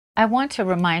I want to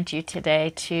remind you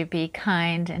today to be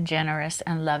kind and generous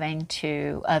and loving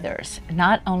to others,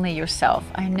 not only yourself.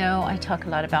 I know I talk a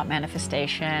lot about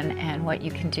manifestation and what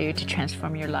you can do to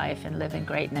transform your life and live in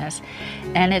greatness.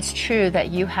 And it's true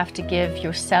that you have to give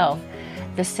yourself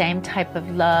the same type of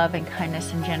love and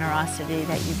kindness and generosity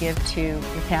that you give to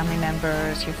your family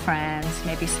members, your friends,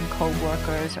 maybe some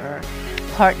co-workers or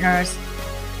partners.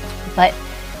 But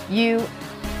you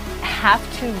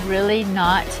have to really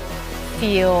not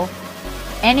feel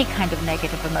any kind of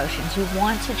negative emotions. You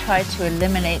want to try to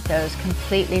eliminate those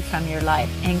completely from your life,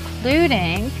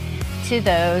 including to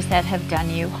those that have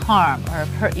done you harm or have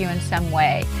hurt you in some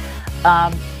way.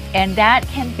 And that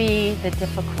can be the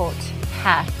difficult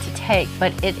path to take,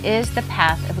 but it is the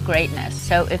path of greatness.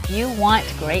 So if you want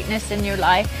greatness in your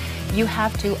life, you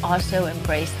have to also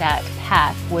embrace that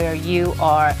path where you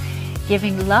are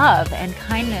giving love and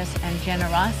kindness and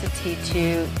generosity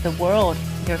to the world,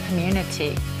 your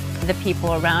community, the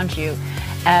people around you,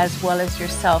 as well as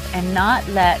yourself, and not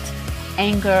let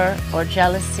anger or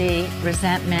jealousy,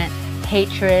 resentment,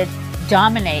 hatred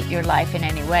dominate your life in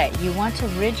any way. You want to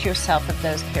rid yourself of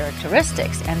those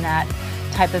characteristics and that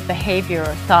type of behavior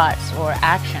or thoughts or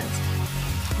actions,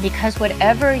 because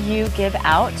whatever you give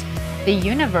out, the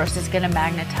universe is going to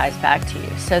magnetize back to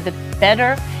you. So the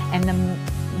better and the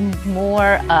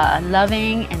more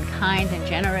loving and kind and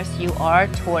generous you are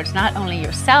towards not only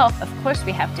yourself, of course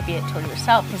we have to be it toward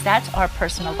yourself because that's our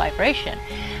personal vibration,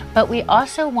 but we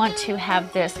also want to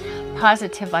have this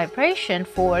positive vibration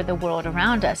for the world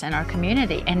around us and our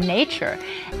community and nature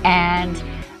and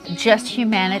just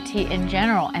humanity in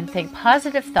general, and think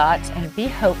positive thoughts and be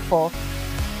hopeful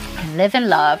and live in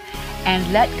love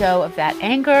and let go of that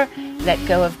anger. Let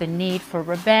go of the need for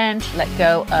revenge, let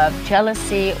go of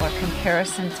jealousy or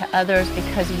comparison to others,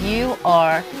 because you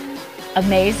are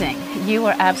amazing. You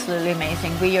are absolutely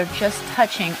amazing. We are just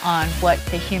touching on what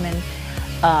the human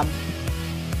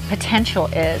potential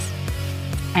is.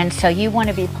 And so you want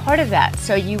to be part of that.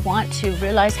 So you want to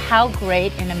realize how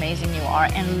great and amazing you are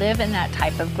and live in that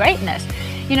type of greatness.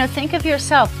 You know, think of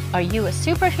yourself. Are you a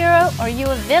superhero or are you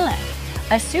a villain?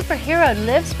 A superhero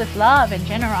lives with love and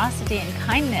generosity and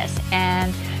kindness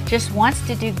and just wants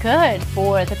to do good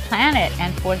for the planet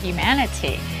and for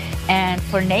humanity and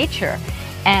for nature.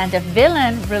 And a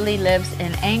villain really lives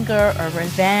in anger or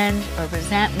revenge or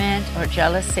resentment or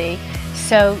jealousy.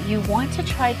 So you want to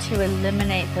try to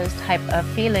eliminate those type of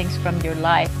feelings from your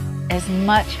life as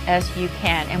much as you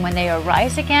can. And when they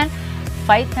arise again,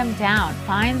 fight them down.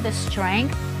 Find the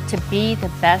strength to be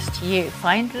the best you.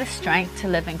 Find the strength to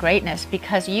live in greatness,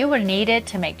 because you are needed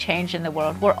to make change in the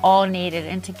world. We're all needed,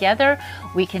 and together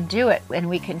we can do it, and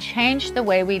we can change the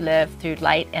way we live through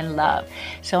light and love.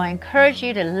 So I encourage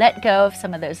you to let go of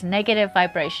some of those negative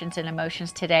vibrations and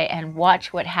emotions today and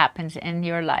watch what happens in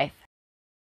your life.